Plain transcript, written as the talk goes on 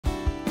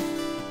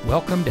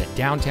Welcome to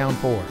Downtown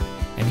Ford,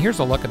 and here's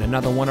a look at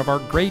another one of our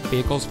great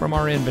vehicles from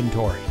our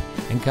inventory,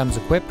 and comes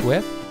equipped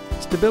with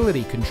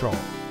stability control,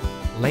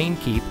 lane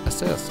keep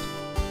assist,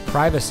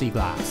 privacy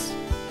glass,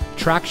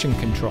 traction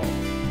control,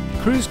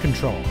 cruise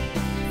control,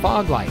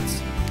 fog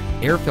lights,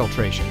 air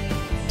filtration,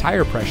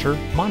 tire pressure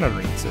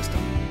monitoring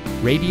system,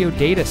 radio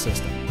data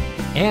system,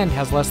 and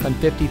has less than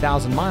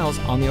 50,000 miles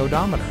on the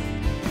odometer.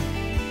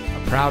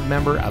 A proud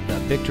member of the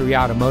Victory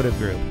Automotive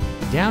Group,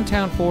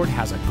 Downtown Ford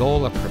has a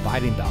goal of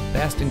providing the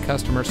best in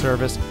customer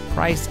service,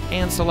 price,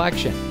 and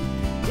selection.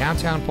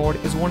 Downtown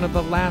Ford is one of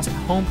the last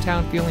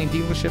hometown feeling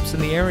dealerships in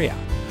the area,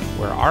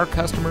 where our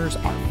customers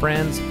are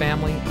friends,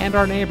 family, and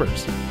our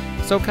neighbors.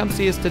 So come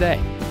see us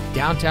today.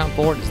 Downtown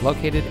Ford is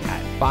located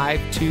at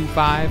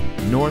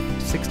 525 North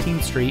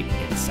 16th Street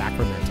in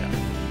Sacramento.